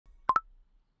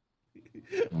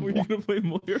Were you gonna play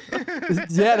Moira?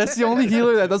 Yeah, that's the only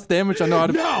healer that does damage I know how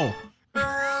to. No!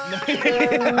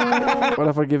 What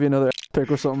if I give you another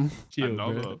pick or something? Chill,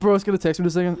 bro. Bro, it's gonna text me in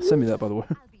a second. Send me that, by the way.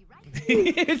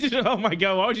 Oh my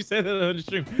god, why would you say that on the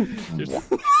stream?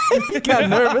 Got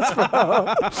nervous,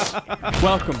 bro.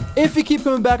 Welcome. If you keep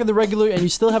coming back on the regular and you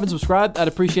still haven't subscribed, I'd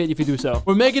appreciate if you do so.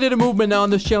 We're making it a movement now on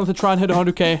this channel to try and hit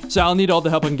 100k, so I'll need all the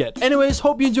help I can get. Anyways,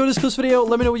 hope you enjoyed this clips video.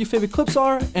 Let me know what your favorite clips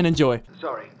are, and enjoy.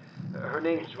 Sorry, her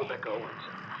name's Rebecca Owens.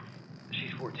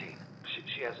 She's 14.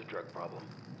 She has a drug problem.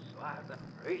 So I have that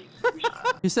race.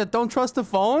 You said don't trust the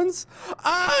phones?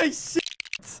 Ah, shit.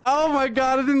 Oh my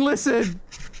god, I didn't listen.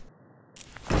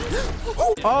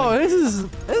 Oh, this is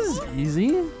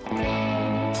easy.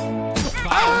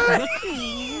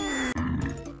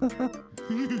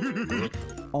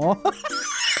 Oh.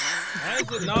 Why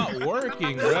is it not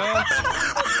working, bro?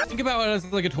 Think about it as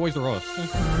like a Toys R Us.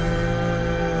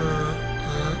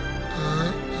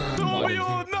 No,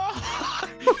 you're not!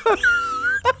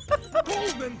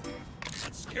 Golden!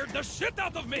 That scared the shit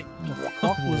out of me!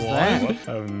 What was that?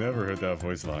 I've never heard that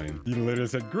voice line. He literally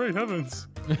said, "Great heavens."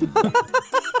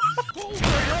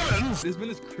 There's been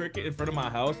this cricket in front of my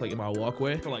house, like in my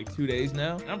walkway, for like 2 days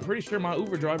now. And I'm pretty sure my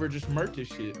Uber driver just murked his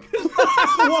shit.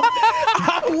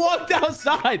 I walked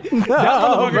outside. No,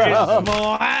 that motherfucker is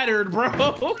splattered, bro.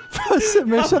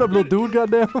 Man, shut up, little dude,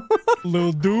 goddamn.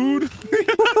 Little dude.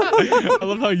 I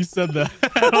love how you said that.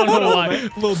 I don't know why.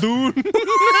 Little dude.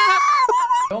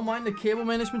 Don't mind the cable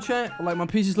management chat. Like, my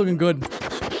PC's looking good.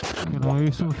 Can I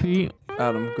use some feet?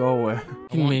 Adam, go away.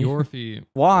 I want your feet.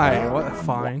 Why? What?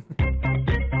 Fine. What?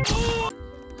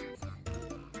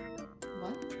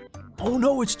 Oh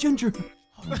no, it's Ginger.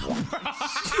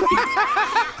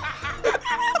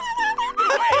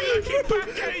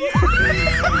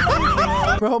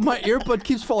 Bro, my earbud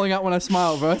keeps falling out when I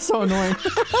smile, bro. It's so annoying.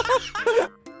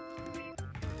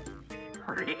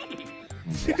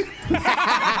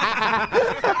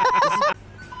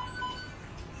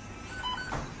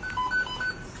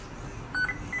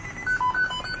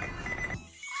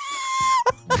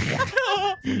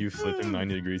 When you flip him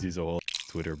 90 degrees, he's a whole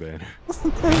Twitter banner.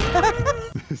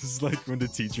 This is like when the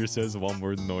teacher says one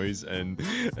word noise and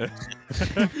then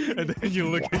you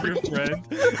look at your friend and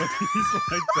he's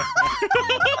like that.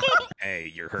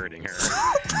 Hey, you're hurting her.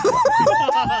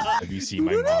 Have you seen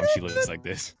my mom? She looks like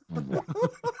this.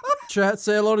 Chat,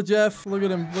 say hello to Jeff. Look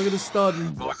at him. Look at his stud.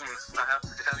 WOZENZ, I have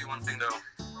to tell you one thing though.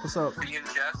 What's up? Me and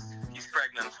Jeff, he's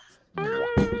pregnant.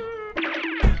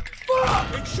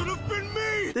 It should have been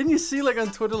me! Didn't you see, like,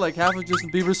 on Twitter, like, half of Justin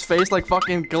Bieber's face, like,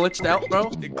 fucking glitched out, bro?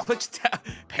 It glitched out.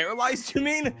 Paralyzed, you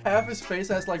mean? Half his face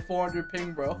has, like, 400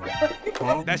 ping, bro.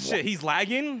 That shit, he's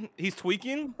lagging? He's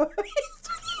tweaking? Earth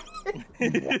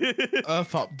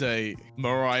update.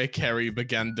 Mariah Carey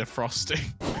began defrosting.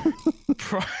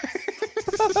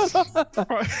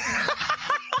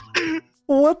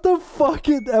 What the fuck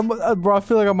is bro, I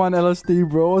feel like I'm on LSD,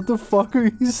 bro. What the fuck are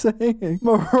you saying?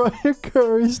 Mariah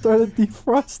Carey started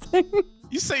defrosting?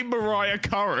 You say Mariah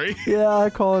Curry? Yeah, I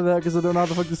call her that because I don't know how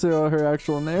the fuck to say her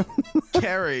actual name.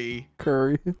 Carey.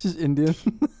 Curry. She's Indian.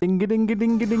 Ding ding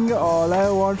ding ding. All I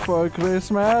want for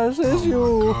Christmas is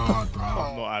you. I'm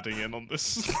not adding in on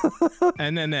this.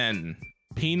 NNN.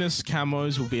 Penis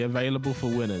camos will be available for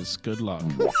winners. Good luck.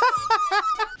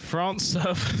 France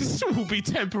servers will be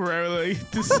temporarily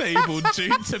disabled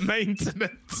due to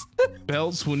maintenance.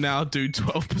 Belts will now do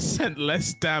 12%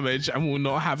 less damage and will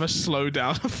not have a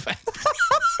slowdown effect.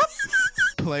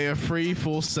 Player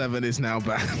 347 is now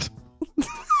banned.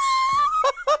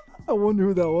 I wonder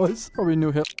who that was. Probably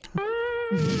knew him.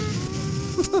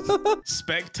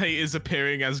 Spectators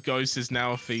appearing as ghosts is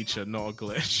now a feature, not a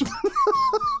glitch.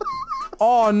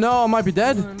 Oh no, I might be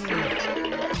dead.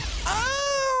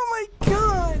 Oh my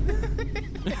god.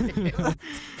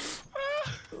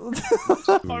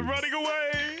 I'm running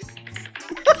away.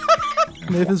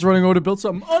 Nathan's running over to build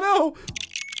something. Oh no.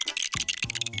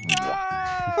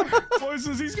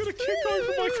 WOZENZ, he's gonna kick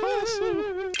over my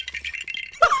castle.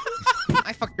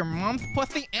 I fucked your mom's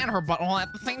pussy and her butthole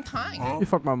at the same time. You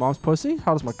fucked my mom's pussy?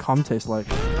 How does my cum taste like?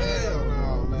 Hell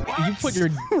no, man. You put your...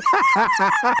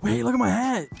 Wait, look at my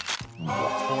hat.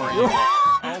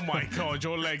 Oh my god,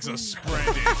 your legs are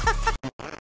spreading.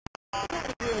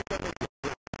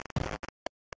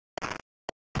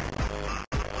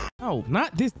 No,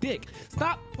 not this dick.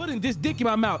 Stop putting this dick in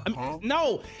my mouth. I mean,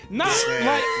 no, not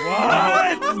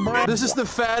like what? This is the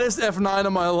fattest F9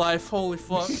 of my life. Holy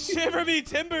fuck. Shiver me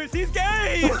timbers, he's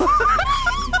gay.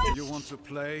 You want to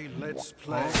play? Let's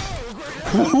play.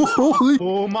 Holy.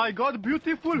 Oh my god,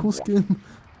 beautiful. Cool skin.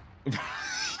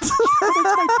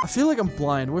 I feel like I'm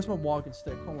blind. Where's my walking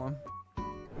stick? Hold on.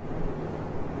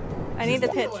 I need a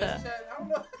picture.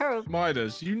 Harold.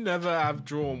 Midas, you never have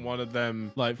drawn one of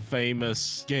them like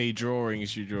famous gay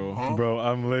drawings you draw. Bro,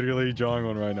 I'm literally drawing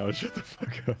one right now. Shut the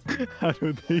fuck up. I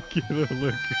don't think it'll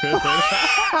look good.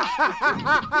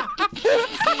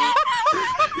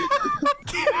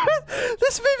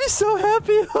 This made me so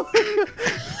happy.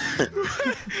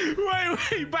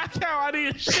 Wait, back out. I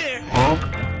need a shit.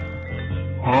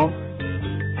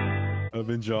 I've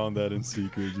been drawing that in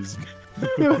secret. Just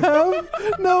You have?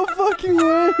 No fucking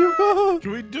way, bro.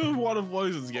 Can we do one of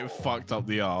WOZENZ get fucked up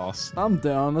the ass? I'm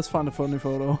down. Let's find a funny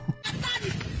photo.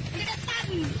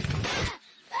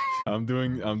 I'm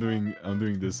doing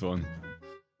this one.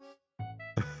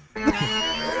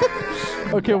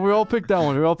 Okay, we all picked that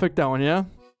one. We all picked that one, yeah?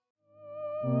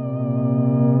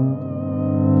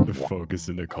 The focus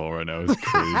in the call right now is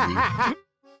crazy.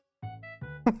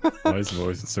 Why is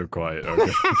voice so quiet?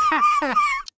 Okay.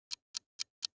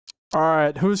 All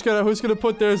right, who's gonna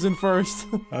put theirs in first?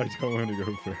 I don't want to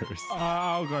go first.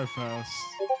 I'll go first.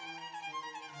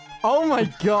 Oh my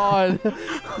god!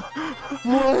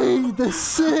 Wait, that's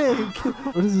sick!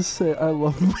 What does this say? I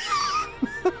love me.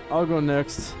 I'll go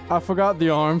next. I forgot the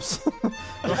arms.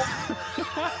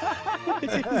 Is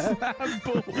that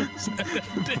balls and a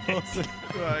dick?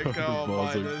 Like, oh,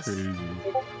 Balls are Midas. crazy.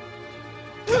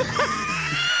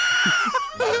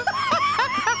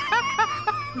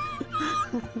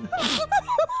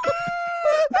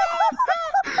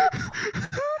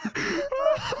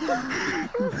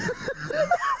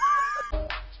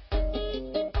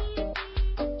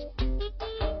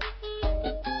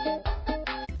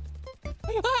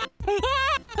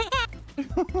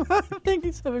 I think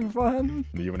he's having fun.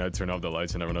 Me when I turn off the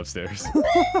lights and I run upstairs. Oh,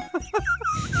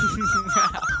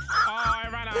 I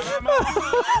ran out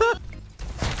of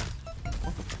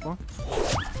ammo.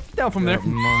 Down from there.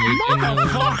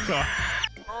 Motherfucker.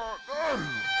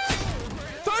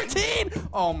 13!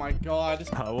 Oh my god.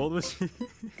 How old was she?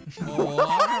 Can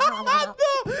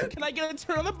I get a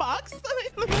turn on the box? Turn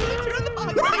on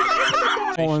the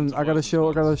box. Hold on, I gotta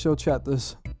show chat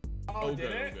this. Oh,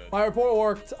 good. My report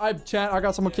worked. I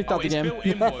got someone kicked out the game.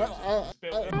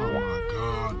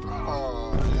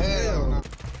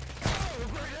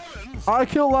 I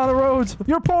killed Lana Rhodes.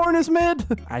 Your porn is mid.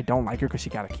 I don't like her because she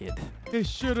got a kid. It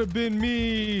should have been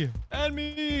me. And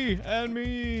me. And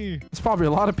me. It's probably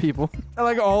a lot of people. I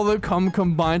like all the cum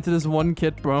combined to this one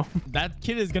kid, bro. That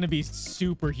kid is going to be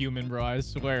superhuman, bro. I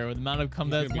swear. With the amount of cum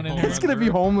that's going in there. It's gonna be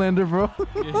Homelander, bro.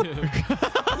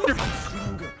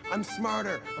 I'm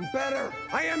smarter. I'm better.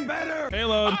 I am better.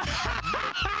 Payload.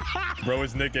 Bro,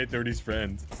 it's Nick 830's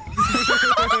friend.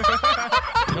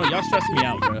 No, y'all stress me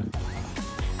out, bro.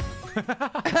 You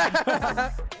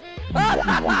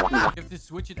have to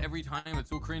switch it every time. It's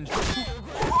so cringe. The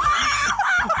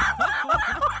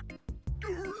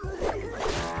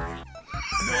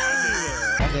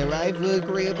right foot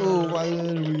creep. Ooh, I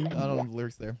don't know the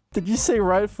lyrics there. Did you say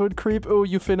right foot creep? Oh,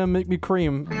 you finna make me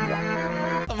cream.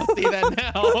 I'm gonna say that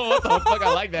now. What the fuck?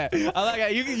 I like that. I like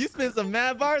that. You spit some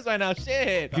mad bars right now.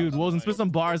 Shit. Dude, Wozen, spit some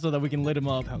bars so that we can lit him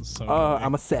up. So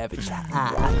I'm a savage.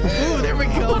 Ooh, there we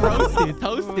go. Roasted,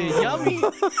 toasted, yummy.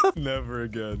 Never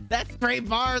again. That's straight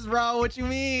bars, bro. What you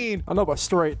mean? I know about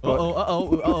straight, but...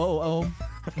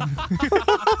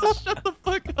 Shut the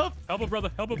fuck up. Help a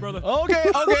brother. Help a brother. Okay,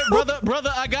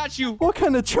 brother, I got you. What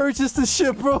kind of church is this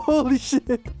shit, bro? Holy shit.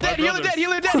 Dead,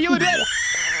 healer dead.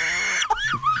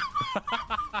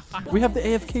 We have the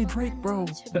AFK Drake, bro.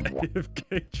 The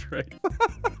AFK Drake.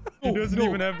 He doesn't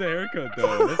even have the haircut,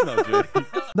 though. That's not Drake.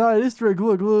 Nah, it is Drake.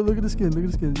 Look at the skin. Look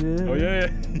at the skin. Yeah. Oh, yeah.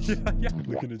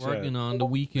 Look in the chat. Working on the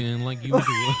weekend like usual.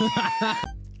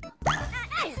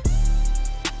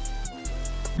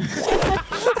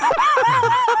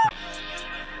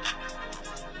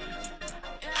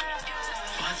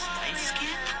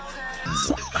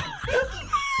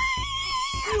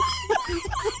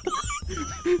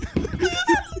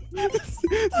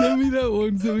 Send me that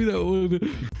one.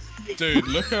 dude,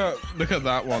 look at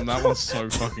that one. That one's so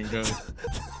fucking good.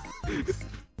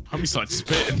 I'm just like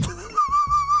spitting.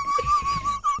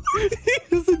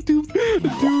 It's a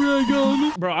do-rag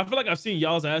on. Bro, I feel like I've seen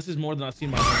y'all's asses more than I've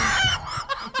seen my own.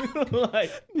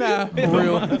 Like, nah, for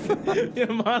real. The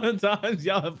amount of times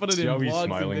y'all have put it in Y'all be vlogs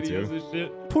smiling and videos too. and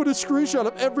shit. Put a screenshot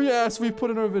of every ass we put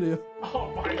in our video.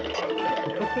 Oh my god.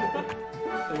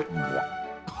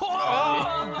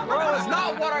 Bro, it's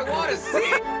not what I want to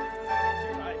see.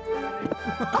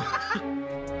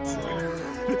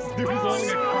 This dude's on the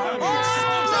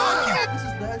This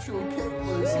is natural kick,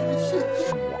 shit.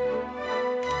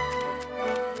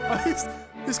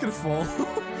 He's gonna fall.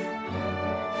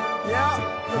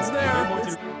 Yeah, it's there.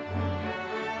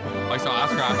 I saw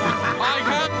Oscar. I